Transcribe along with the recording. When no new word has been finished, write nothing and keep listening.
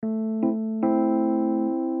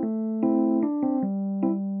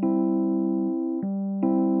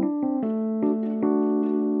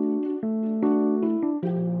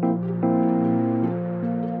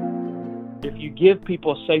give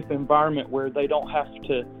people a safe environment where they don't have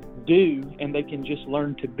to do and they can just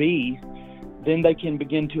learn to be, then they can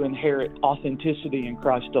begin to inherit authenticity in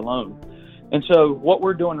Christ alone. And so what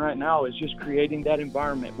we're doing right now is just creating that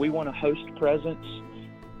environment. We want to host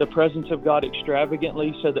the presence of God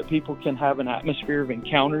extravagantly, so that people can have an atmosphere of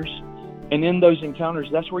encounters. And in those encounters,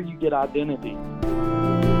 that's where you get identity.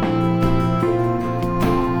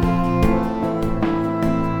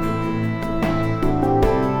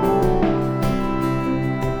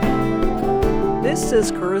 This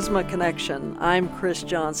is Charisma Connection. I'm Chris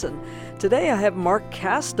Johnson. Today I have Mark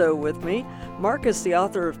Casto with me. Mark is the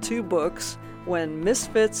author of 2 books, When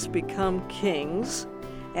Misfits Become Kings,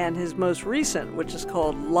 and his most recent, which is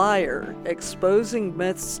called Liar, Exposing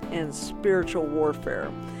Myths in Spiritual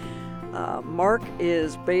Warfare. Mark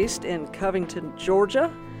is based in Covington, Georgia,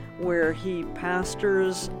 where he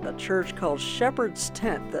pastors a church called Shepherd's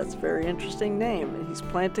Tent. That's a very interesting name. And he's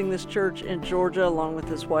planting this church in Georgia along with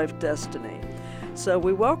his wife, Destiny. So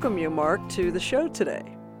we welcome you, Mark, to the show today.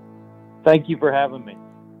 Thank you for having me.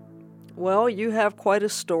 Well, you have quite a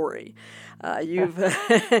story.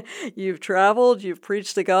 You've traveled, you've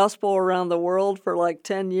preached the gospel around the world for like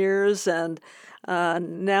 10 years, and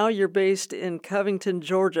now you're based in Covington,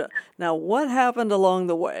 Georgia. Now, what happened along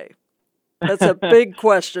the way? That's a big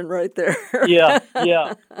question right there. Yeah.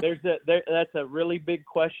 That's a really big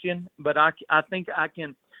question, but I think I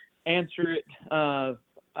can answer it.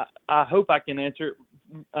 I hope I can answer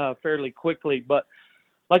it fairly quickly. But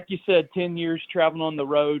like you said, 10 years traveling on the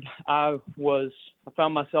road. I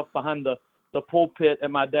found myself behind the pulpit at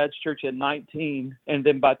my dad's church at 19, and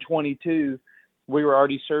then by 22, we were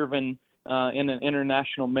already serving in an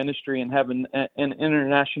international ministry and having an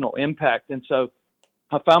international impact. And so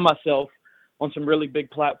I found myself on some really big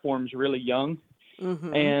platforms really young,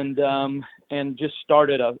 and just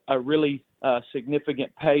started a really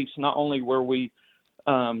significant pace. Not only were we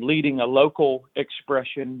leading a local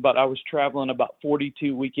expression, but I was traveling about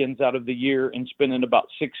 42 weekends out of the year and spending about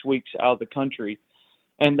 6 weeks out of the country.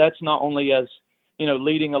 And that's not only as,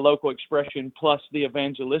 leading a local expression plus the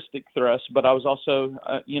evangelistic thrust, but I was also,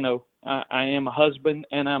 I am a husband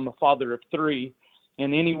and I'm a father of 3.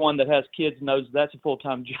 And anyone that has kids knows that's a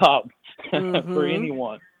full-time job for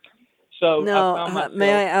anyone. So now,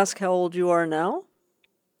 may I ask how old you are now?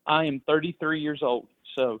 I am 33 years old.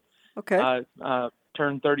 So okay. I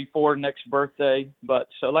turned 34 next birthday. But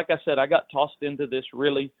so like I said, I got tossed into this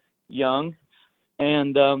really young.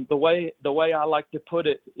 And the way I like to put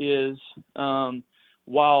it is,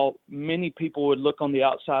 while many people would look on the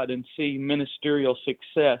outside and see ministerial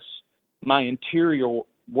success, my interior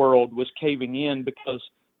world was caving in because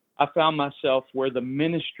I found myself where the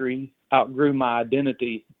ministry outgrew my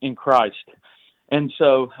identity in Christ. And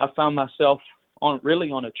so I found myself on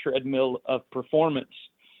a treadmill of performance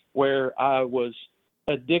where I was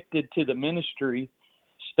addicted to the ministry,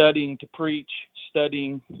 studying to preach,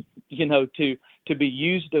 studying, to be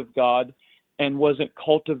used of God, and wasn't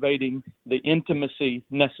cultivating the intimacy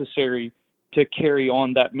necessary to carry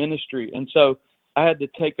on that ministry. And so I had to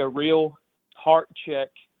take a real heart check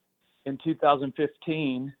in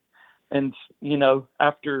 2015. And,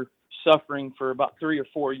 after suffering for about 3 or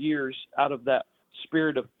 4 years out of that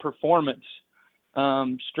spirit of performance,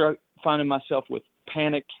 finding myself with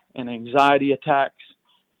panic and anxiety attacks,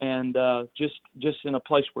 and just in a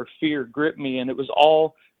place where fear gripped me. And it was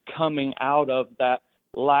all coming out of that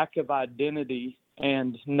lack of identity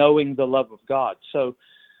and knowing the love of God. So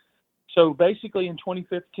basically in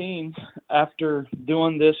 2015, after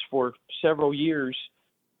doing this for several years,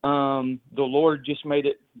 the Lord just made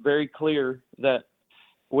it very clear that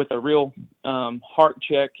with a real heart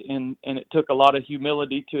check, and it took a lot of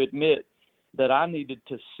humility to admit that I needed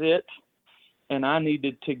to sit and I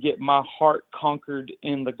needed to get my heart conquered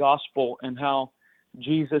in the gospel and how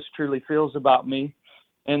Jesus truly feels about me.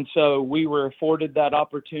 And so we were afforded that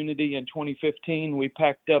opportunity in 2015. We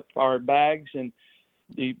packed up our bags and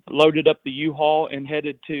loaded up the U-Haul and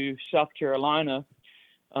headed to South Carolina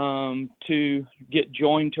to get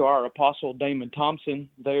joined to our apostle Damon Thompson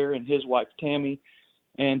there and his wife Tammy,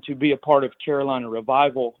 and to be a part of Carolina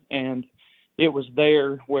Revival. And it was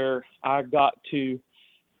there where I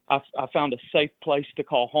found a safe place to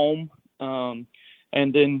call home,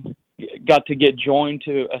 and then got to get joined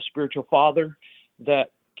to a spiritual father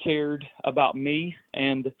that cared about me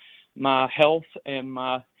and my health and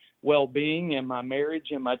my well-being and my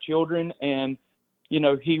marriage and my children. And,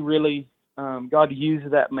 he really, God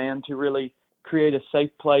used that man to really create a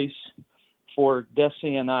safe place for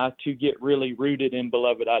Desi and I to get really rooted in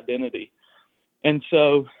beloved identity. And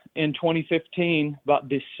so in 2015, about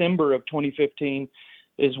December of 2015,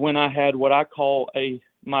 is when I had what I call a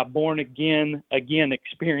my born again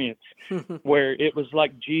experience, where it was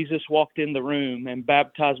like Jesus walked in the room and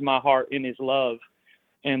baptized my heart in his love,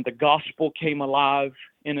 and the gospel came alive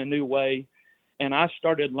in a new way. And I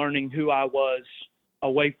started learning who I was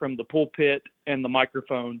away from the pulpit and the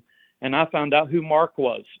microphone. And I found out who Mark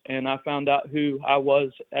was, and I found out who I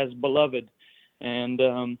was as beloved. And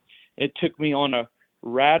it took me on a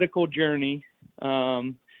radical journey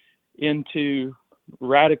into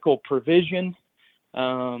radical provision,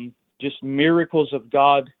 just miracles of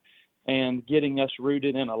God, and getting us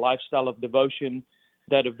rooted in a lifestyle of devotion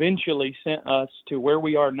that eventually sent us to where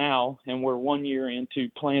we are now, and we're 1 year into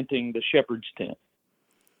planting the shepherd's tent.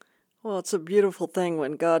 Well, it's a beautiful thing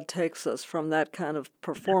when God takes us from that kind of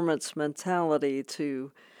performance mentality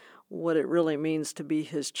to what it really means to be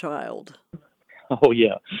his child. Oh,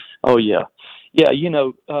 yeah. Oh, yeah. Yeah,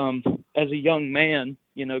 as a young man,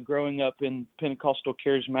 growing up in Pentecostal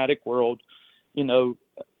charismatic world,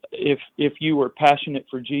 if you were passionate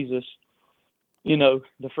for Jesus, the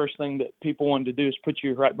first thing that people wanted to do is put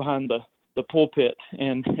you right behind the pulpit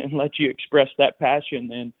and let you express that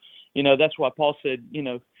passion. And, that's why Paul said,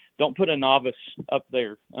 don't put a novice up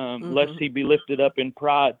there, lest he be lifted up in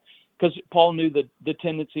pride. Because Paul knew that the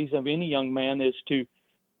tendencies of any young man is to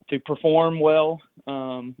perform well,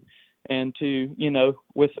 and to,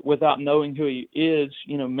 without knowing who he is,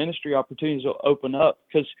 ministry opportunities will open up.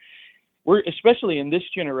 Because we're, especially in this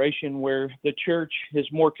generation where the church is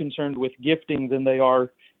more concerned with gifting than they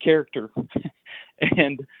are character.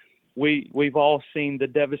 And we've all seen the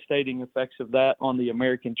devastating effects of that on the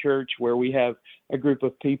American church, where we have a group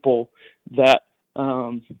of people that,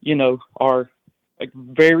 are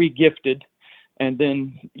very gifted. And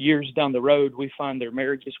then years down the road, we find their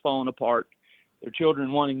marriages falling apart, their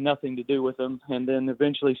children wanting nothing to do with them, and then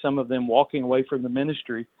eventually some of them walking away from the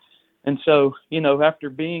ministry. And so, after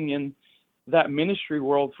being in that ministry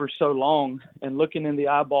world for so long and looking in the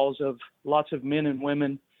eyeballs of lots of men and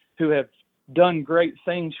women who have done great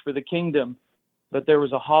things for the kingdom, but there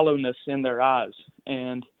was a hollowness in their eyes.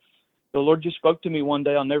 And the Lord just spoke to me one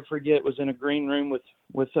day. I'll never forget. It was in a green room with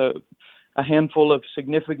a handful of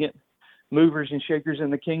significant movers and shakers in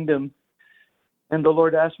the kingdom. And the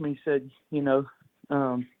Lord asked me, he said, you're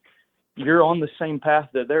on the same path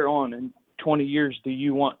that they're on. In 20 years, do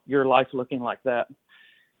you want your life looking like that?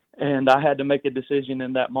 And I had to make a decision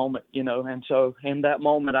in that moment, And so in that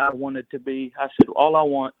moment, I said, all I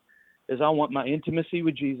want is I want my intimacy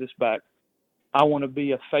with Jesus back. I want to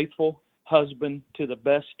be a faithful husband to the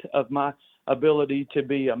best of my ability to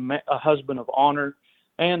be a husband of honor.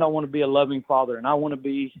 And I want to be a loving father. And I want to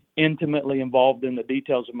be intimately involved in the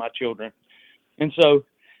details of my children. And so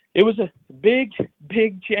it was a big,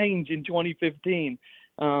 big change in 2015.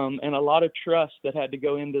 And a lot of trust that had to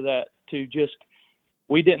go into that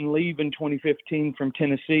we didn't leave in 2015 from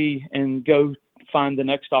Tennessee and go find the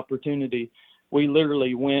next opportunity. We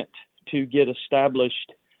literally went to get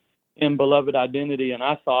established in beloved identity. And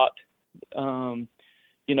I thought,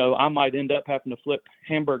 I might end up having to flip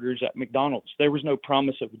hamburgers at McDonald's. There was no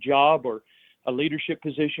promise of a job or a leadership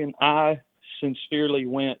position. I sincerely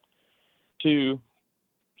went to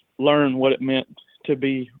learn what it meant to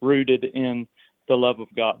be rooted in the love of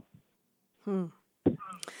God.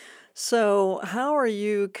 So how are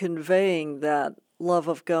you conveying that love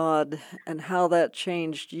of God and how that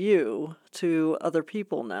changed you to other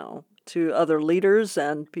people now, to other leaders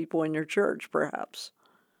and people in your church, perhaps?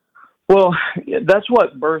 Well, that's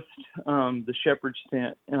what birthed the Shepherd's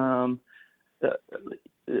Tent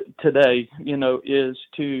today,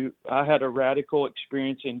 I had a radical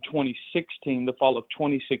experience in 2016, the fall of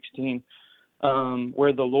 2016,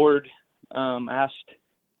 where the Lord asked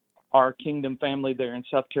our kingdom family there in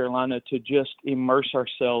South Carolina to just immerse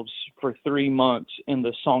ourselves for 3 months in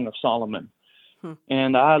the Song of Solomon.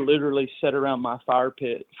 And I literally sat around my fire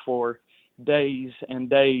pit for days and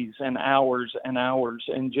days and hours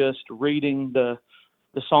and just reading the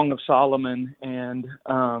Song of Solomon and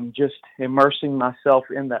just immersing myself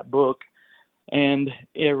in that book. And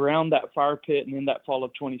around that fire pit and in that fall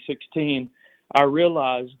of 2016, I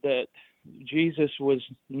realized that Jesus was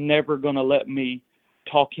never going to let me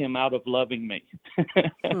talk him out of loving me.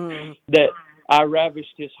 That I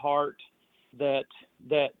ravished his heart, that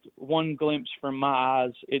one glimpse from my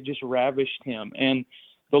eyes, it just ravished him. And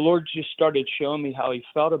the Lord just started showing me how he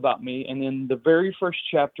felt about me. And in the very first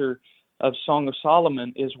chapter of Song of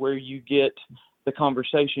Solomon is where you get the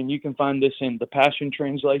conversation. You can find this in the Passion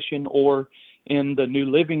Translation or in the New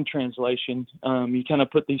Living Translation. You kind of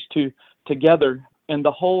put these two together. And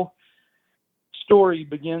the whole story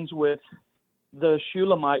begins with the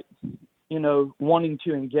Shulamite, wanting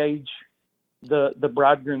to engage the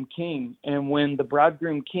bridegroom king. And when the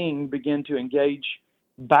bridegroom king began to engage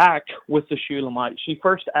back with the Shulamite, she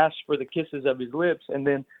first asked for the kisses of his lips, and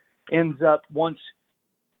then ends up, once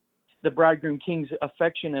the bridegroom king's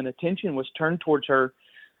affection and attention was turned towards her,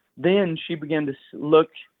 then she began to look,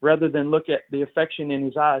 rather than look at the affection in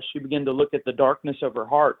his eyes, she began to look at the darkness of her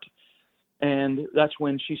heart. And that's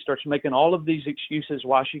when she starts making all of these excuses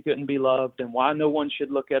why she couldn't be loved and why no one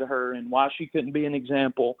should look at her and why she couldn't be an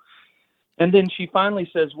example. And then she finally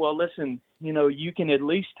says, well, listen, you can at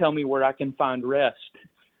least tell me where I can find rest.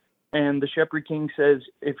 And the shepherd king says,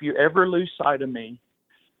 if you ever lose sight of me,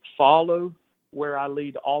 follow where I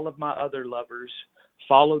lead all of my other lovers,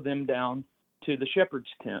 follow them down to the shepherd's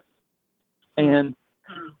tent. And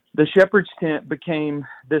the shepherd's tent became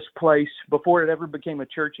this place, before it ever became a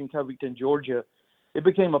church in Covington, Georgia, it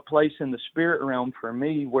became a place in the spirit realm for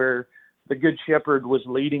me where the good shepherd was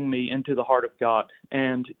leading me into the heart of God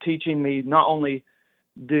and teaching me not only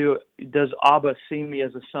does Abba see me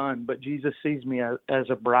as a son, but Jesus sees me as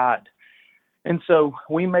a bride. And so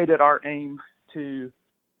we made it our aim to,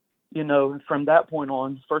 from that point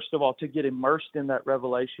on, first of all, to get immersed in that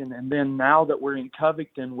revelation. And then now that we're in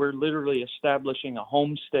Covington, we're literally establishing a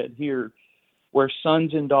homestead here where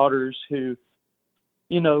sons and daughters who,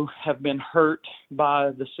 have been hurt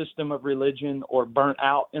by the system of religion or burnt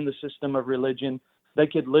out in the system of religion, they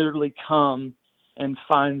could literally come and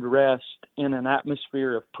find rest in an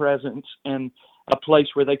atmosphere of presence and a place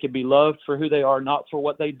where they could be loved for who they are, not for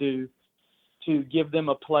what they do, to give them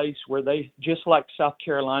a place where they, just like South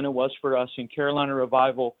Carolina was for us, and Carolina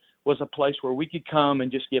Revival was a place where we could come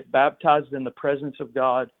and just get baptized in the presence of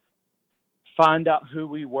God, find out who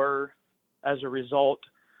we were as a result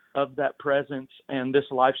of that presence and this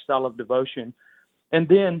lifestyle of devotion. And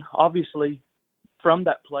then, obviously, from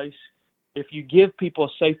that place, if you give people a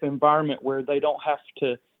safe environment where they don't have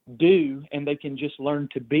to do and they can just learn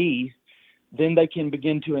to be, then they can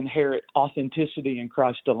begin to inherit authenticity in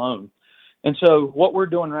Christ alone. And so what we're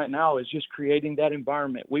doing right now is just creating that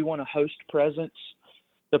environment. We want to host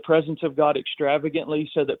the presence of God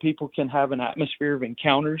extravagantly, so that people can have an atmosphere of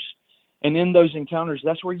encounters. And in those encounters,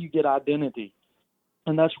 that's where you get identity.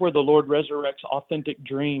 And that's where the Lord resurrects authentic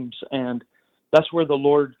dreams. And that's where the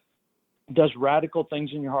Lord does radical things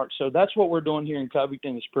in your heart. So that's what we're doing here in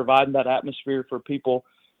Covington, is providing that atmosphere for people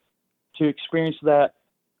to experience that,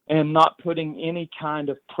 and not putting any kind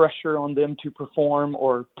of pressure on them to perform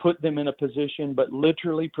or put them in a position, but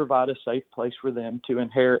literally provide a safe place for them to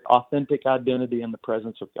inherit authentic identity in the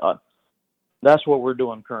presence of God. That's what we're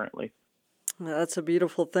doing currently. That's a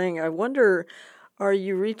beautiful thing. I wonder, are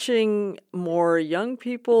you reaching more young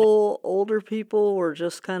people, older people, or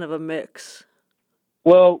just kind of a mix?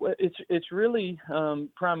 Well, it's really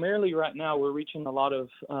primarily right now we're reaching a lot of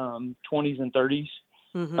 20s and 30s,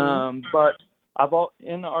 but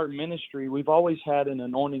in our ministry, we've always had an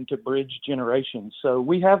anointing to bridge generations. So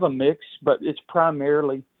we have a mix, but it's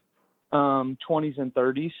primarily 20s and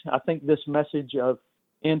 30s. I think this message of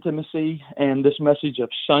intimacy and this message of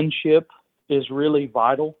sonship is really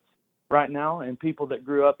vital right now. And people that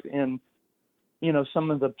grew up in, some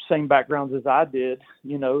of the same backgrounds as I did,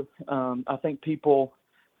 I think people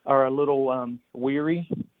are a little weary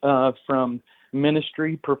from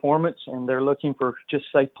ministry performance, and they're looking for just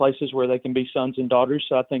safe places where they can be sons and daughters.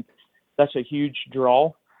 So I think that's a huge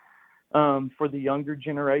draw for the younger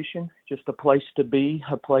generation, just a place to be,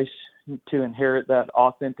 a place to inherit that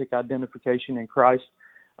authentic identification in Christ.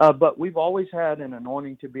 But we've always had an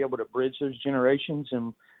anointing to be able to bridge those generations,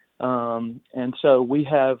 and so we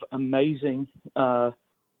have amazing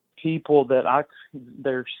people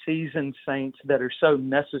they're seasoned saints that are so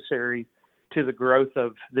necessary to the growth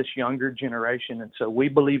of this younger generation. And so we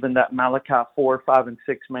believe in that Malachi 4, 5, and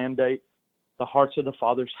 6 mandate. The hearts of the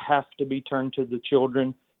fathers have to be turned to the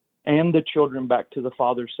children, and the children back to the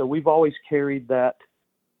fathers. So we've always carried that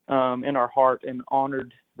in our heart and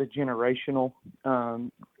honored the generational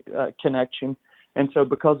connection. And so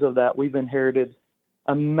because of that, we've inherited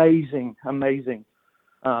amazing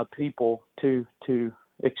people to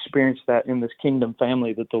experience that in this kingdom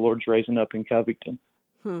family that the Lord's raising up in Covington.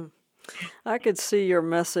 I could see your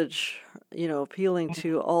message, appealing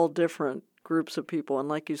to all different groups of people. And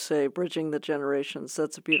like you say, bridging the generations,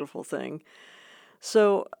 that's a beautiful thing.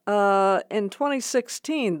 So in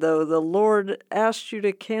 2016, though, the Lord asked you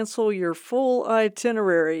to cancel your full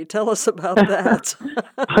itinerary. Tell us about that.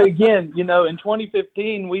 Again, in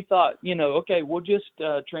 2015, we thought, okay, we'll just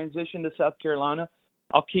transition to South Carolina.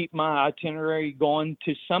 I'll keep my itinerary going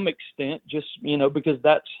to some extent, just, because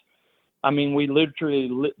we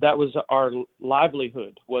literally, that was our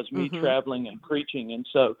livelihood, was me traveling and preaching. And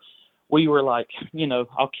so we were like,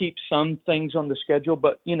 I'll keep some things on the schedule,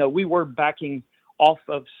 but, we were backing off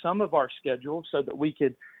of some of our schedule so that we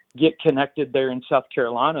could get connected there in South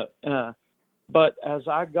Carolina. But as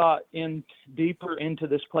I got in deeper into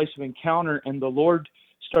this place of encounter, and the Lord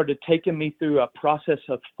started taking me through a process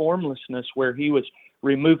of formlessness where he was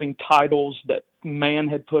removing titles that man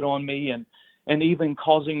had put on me, and even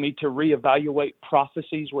causing me to reevaluate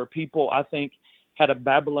prophecies where people, I think, had a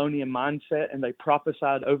Babylonian mindset and they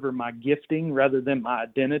prophesied over my gifting rather than my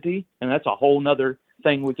identity. And that's a whole nother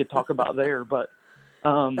thing we could talk about there. But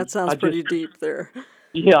that sounds pretty deep there.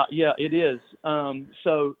 Yeah, it is.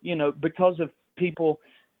 So, because of people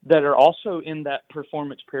that are also in that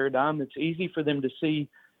performance paradigm, it's easy for them to see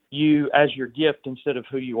you as your gift instead of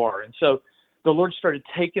who you are. And so the Lord started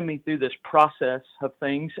taking me through this process of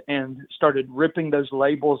things and started ripping those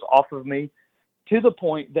labels off of me, to the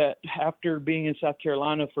point that after being in South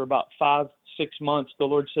Carolina for about 5-6 months, the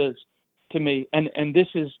Lord says to me, and this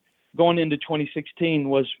is going into 2016,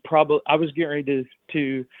 was probably, I was getting ready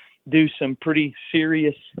to do some pretty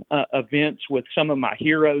serious events with some of my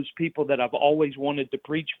heroes, people that I've always wanted to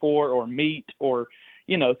preach for or meet, or,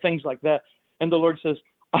 things like that. And the Lord says,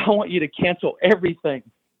 I want you to cancel everything.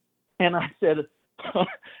 And I said,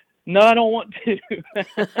 no, I don't want to.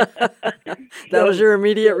 That was your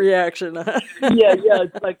immediate reaction. Yeah.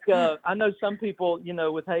 It's like, I know some people,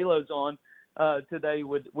 with halos on today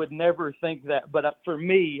would never think that. But for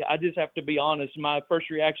me, I just have to be honest. My first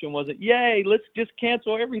reaction wasn't, yay, let's just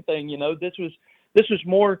cancel everything. This was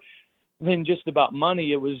more than just about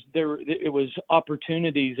money. It was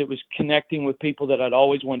opportunities. It was connecting with people that I'd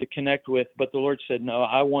always wanted to connect with. But the Lord said, no,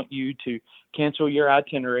 I want you to cancel your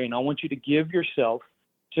itinerary, and I want you to give yourself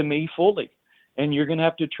to me fully, and you're going to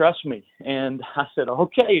have to trust me. And I said,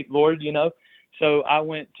 okay, Lord, so I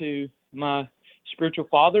went to my spiritual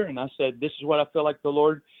father and I said, this is what I feel like the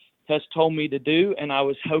Lord has told me to do. And I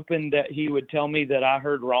was hoping that he would tell me that I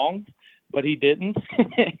heard wrong, but he didn't.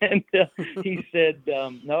 And he said,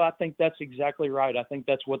 no, I think that's exactly right. I think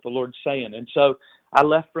that's what the Lord's saying. And so I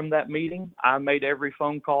left from that meeting. I made every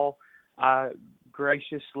phone call. I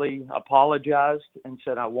graciously apologized and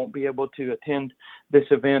said, I won't be able to attend this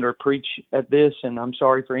event or preach at this, and I'm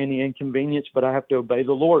sorry for any inconvenience, but I have to obey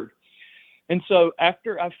the Lord. And so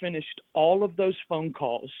after I finished all of those phone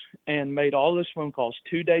calls and made all those phone calls,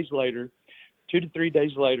 2 to 3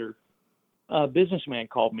 days later, a businessman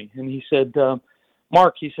called me, and he said,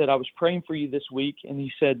 Mark, he said, I was praying for you this week, and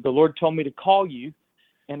he said, the Lord told me to call you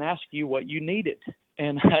and ask you what you needed.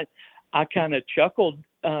 And I kind of chuckled,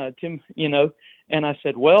 Tim, and I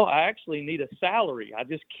said, well, I actually need a salary. I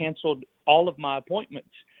just canceled all of my appointments.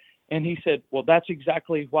 And he said, well, that's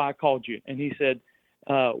exactly why I called you. And he said,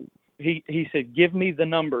 he said, give me the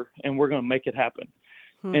number and we're going to make it happen.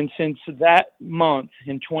 And since that month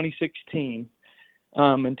in 2016,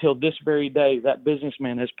 until this very day, that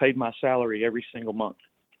businessman has paid my salary every single month.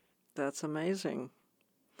 That's amazing.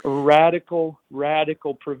 Radical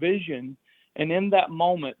provision. And in that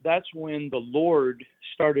moment, that's when the Lord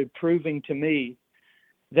started proving to me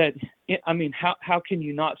that, how can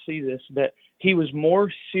you not see this? That he was more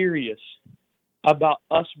serious about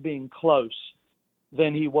us being close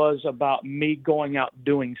than he was about me going out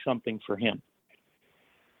doing something for him.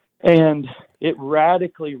 And it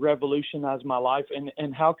radically revolutionized my life.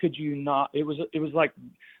 And how could you not? It was like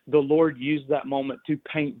the Lord used that moment to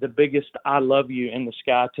paint the biggest I love you in the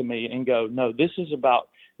sky to me and go, no, this is about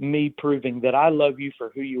me proving that I love you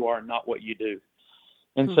for who you are, not what you do.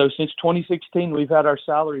 And so since 2016, we've had our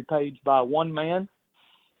salary paid by one man.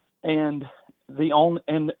 And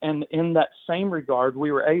and in that same regard,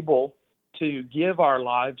 we were able to give our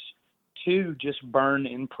lives to just burn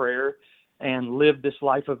in prayer and live this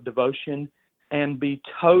life of devotion and be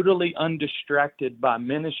totally undistracted by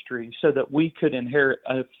ministry so that we could inherit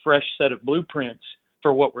a fresh set of blueprints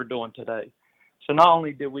for what we're doing today. So not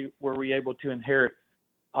only were we able to inherit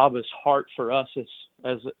Abba's heart for us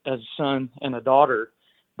as a son and a daughter,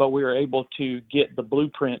 but we were able to get the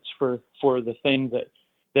blueprints for the thing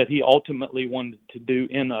that he ultimately wanted to do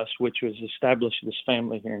in us, which was establish this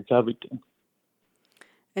family here in Covington.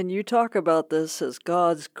 And you talk about this as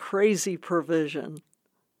God's crazy provision.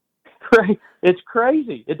 It's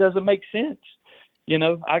crazy. It doesn't make sense.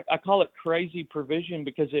 I call it crazy provision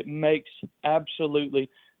because it makes absolutely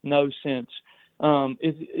no sense. I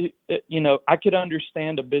could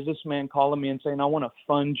understand a businessman calling me and saying, I want to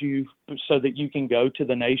fund you so that you can go to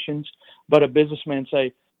the nations. But a businessman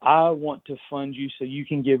say, I want to fund you so you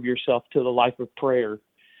can give yourself to the life of prayer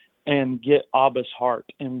and get Abba's heart.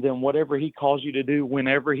 And then whatever he calls you to do,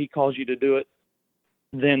 whenever he calls you to do it,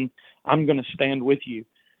 then I'm going to stand with you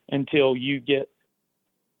until you get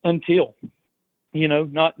until,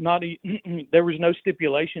 there was no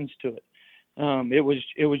stipulations to it.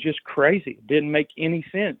 It was just crazy. It didn't make any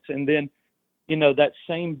sense. And then, that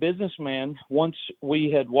same businessman, once we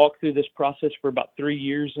had walked through this process for about 3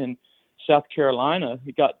 years in South Carolina,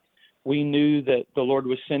 we knew that the Lord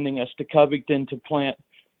was sending us to Covington to plant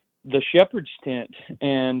the shepherd's tent,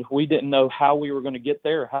 and we didn't know how we were going to get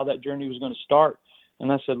there, how that journey was going to start.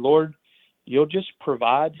 And I said, Lord, you'll just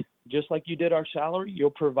provide, just like you did our salary,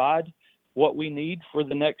 you'll provide what we need for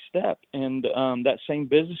the next step. And that same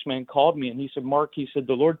businessman called me, and he said, Mark, he said,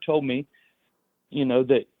 the Lord told me,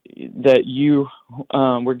 that you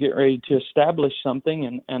were getting ready to establish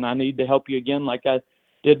something, and I need to help you again like I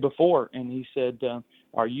did before. And he said,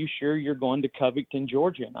 are you sure you're going to Covington,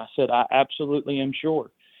 Georgia? And I said, I absolutely am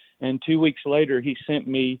sure. And 2 weeks later, he sent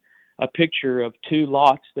me a picture of 2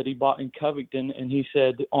 lots that he bought in Covington, and he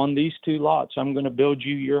said, on these 2 lots, I'm going to build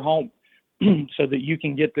you your home so that you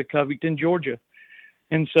can get to Covington, Georgia.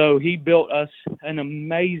 And so he built us an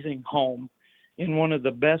amazing home in one of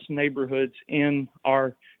the best neighborhoods in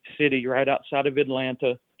our city, right outside of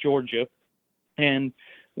Atlanta, Georgia. And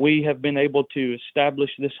we have been able to establish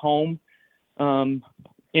this home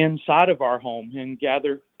inside of our home and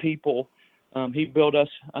gather people. He built us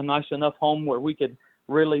a nice enough home where we could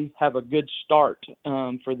really have a good start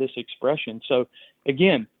for this expression. So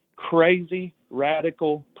again, crazy,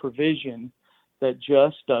 radical provision that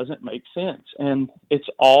just doesn't make sense. And it's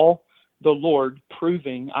all the Lord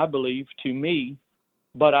proving, I believe, to me,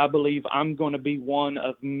 but I believe I'm going to be one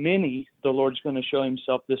of many the Lord's going to show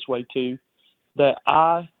himself this way too, that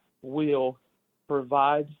I will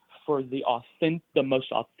provide for the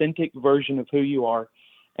most authentic version of who you are.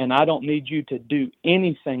 And I don't need you to do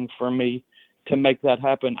anything for me to make that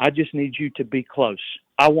happen. I just need you to be close.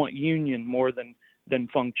 I want union more than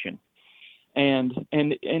function. And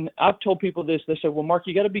I've told people this. They say, well, Mark,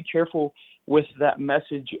 you got to be careful with that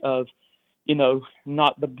message of,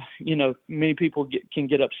 many people can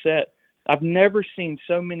get upset. I've never seen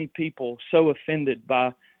so many people so offended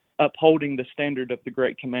by upholding the standard of the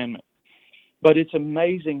Great Commandment. But it's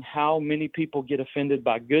amazing how many people get offended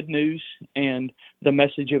by good news and the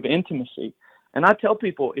message of intimacy. And I tell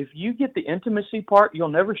people, if you get the intimacy part, you'll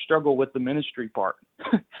never struggle with the ministry part.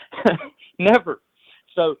 Never.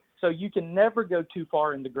 So you can never go too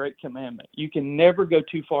far in the Great Commandment. You can never go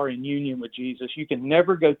too far in union with Jesus. You can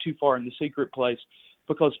never go too far in the secret place,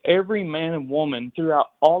 because every man and woman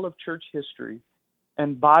throughout all of church history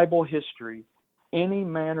and Bible history, any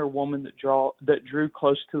man or woman that drew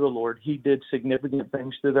close to the Lord, he did significant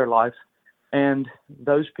things through their life. And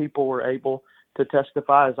those people were able to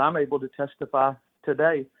testify, as I'm able to testify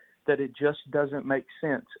today, that it just doesn't make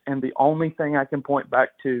sense. And the only thing I can point back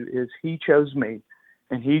to is he chose me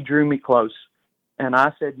and he drew me close. And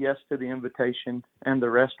I said yes to the invitation, and the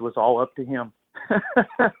rest was all up to him.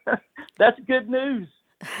 That's good news.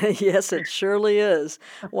 Yes, it surely is.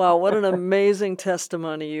 Wow, what an amazing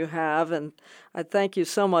testimony you have, and I thank you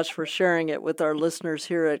so much for sharing it with our listeners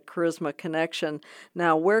here at Charisma Connection.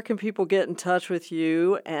 Now, where can people get in touch with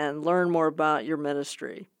you and learn more about your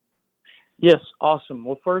ministry? Yes, awesome.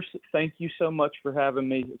 Well, first, thank you so much for having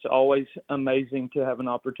me. It's always amazing to have an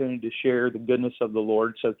opportunity to share the goodness of the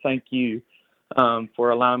Lord, so thank you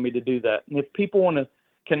for allowing me to do that. And if people want to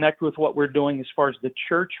connect with what we're doing as far as the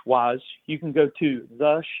church-wise, you can go to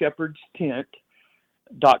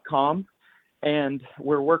theshepherdstent.com, and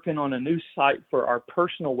we're working on a new site for our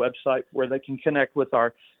personal website where they can connect with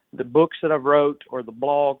the books that I've wrote or the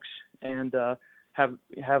blogs, and have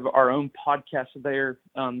our own podcast there.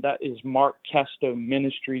 That is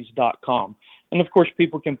markcastoministries.com. And of course,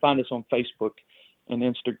 people can find us on Facebook and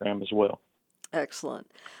Instagram as well.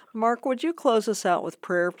 Excellent. Mark, would you close us out with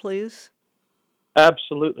prayer, please?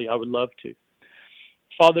 Absolutely. I would love to.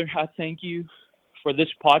 Father, I thank you for this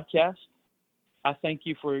podcast. I thank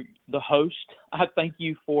you for the host. I thank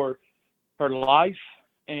you for her life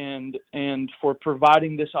and for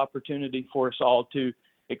providing this opportunity for us all to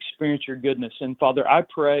experience your goodness. And Father, I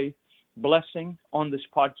pray blessing on this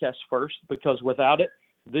podcast first, because without it,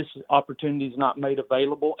 this opportunity is not made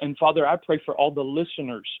available. And Father, I pray for all the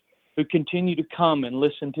listeners who continue to come and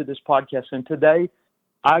listen to this podcast. And today,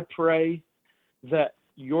 I pray that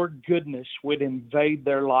your goodness would invade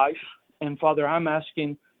their life. And Father, I'm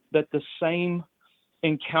asking that the same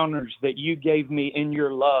encounters that you gave me in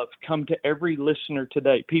your love come to every listener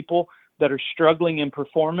today. People that are struggling in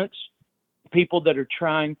performance, people that are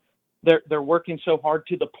they're working so hard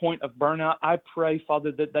to the point of burnout. I pray,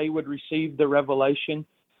 Father, that they would receive the revelation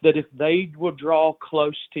that if they will draw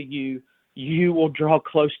close to you, you will draw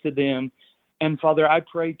close to them. And Father, I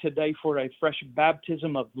pray today for a fresh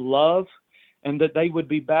baptism of love and that they would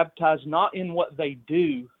be baptized not in what they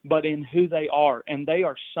do, but in who they are. And they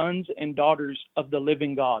are sons and daughters of the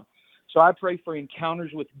living God. So I pray for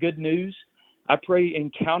encounters with good news. I pray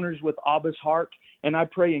encounters with Abba's heart. And I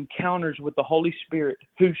pray encounters with the Holy Spirit,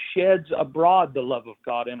 who sheds abroad the love of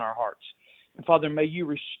God in our hearts. And Father, may you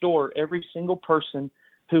restore every single person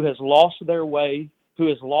who has lost their way, who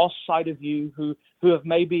has lost sight of you, who have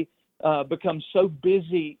maybe become so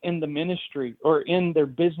busy in the ministry or in their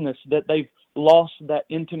business that they've lost that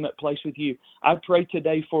intimate place with you. I pray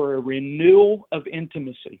today for a renewal of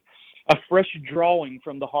intimacy, a fresh drawing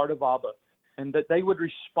from the heart of Abba, and that they would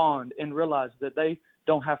respond and realize that they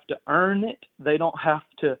don't have to earn it. They don't have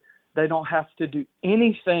to do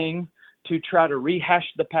anything to try to rehash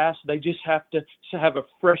the past. They just have to have a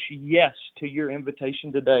fresh yes to your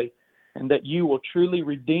invitation today, and that you will truly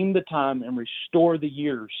redeem the time and restore the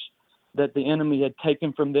years that the enemy had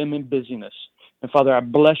taken from them in busyness. And Father, I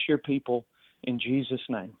bless your people in Jesus'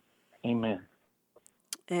 name. Amen.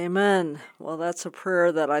 Amen. Well, that's a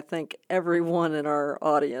prayer that I think everyone in our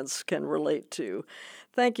audience can relate to.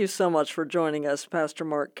 Thank you so much for joining us, Pastor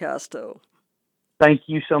Mark Casto. Thank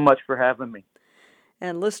you so much for having me.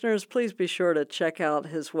 And listeners, please be sure to check out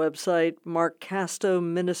his website,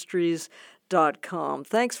 markcastoministries.com.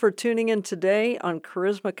 Thanks for tuning in today on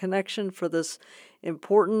Charisma Connection for this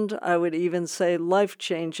important, I would even say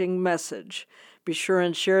life-changing message. Be sure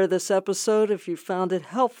and share this episode if you found it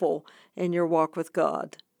helpful in your walk with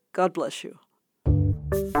God. God bless you.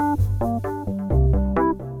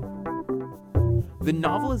 The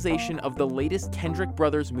novelization of the latest Kendrick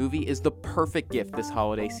Brothers movie is the perfect gift this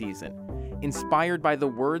holiday season. Inspired by the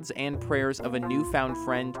words and prayers of a newfound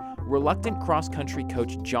friend, reluctant cross-country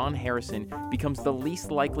coach John Harrison becomes the least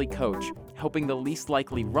likely coach, helping the least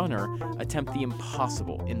likely runner attempt the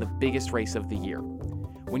impossible in the biggest race of the year.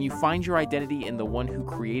 When you find your identity in the one who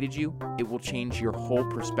created you, it will change your whole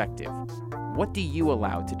perspective. What do you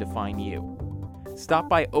allow to define you? Stop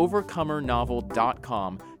by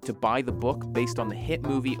overcomernovel.com to buy the book based on the hit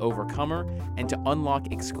movie Overcomer and to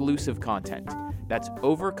unlock exclusive content. That's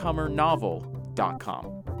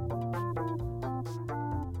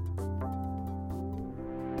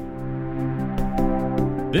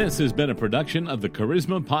overcomernovel.com. This has been a production of the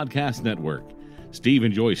Charisma Podcast Network. Steve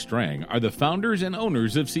and Joy Strang are the founders and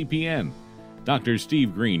owners of CPN. Dr.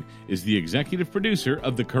 Steve Green is the executive producer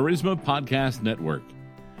of the Charisma Podcast Network.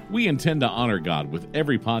 We intend to honor God with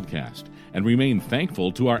every podcast and remain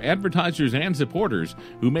thankful to our advertisers and supporters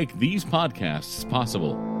who make these podcasts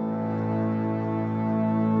possible.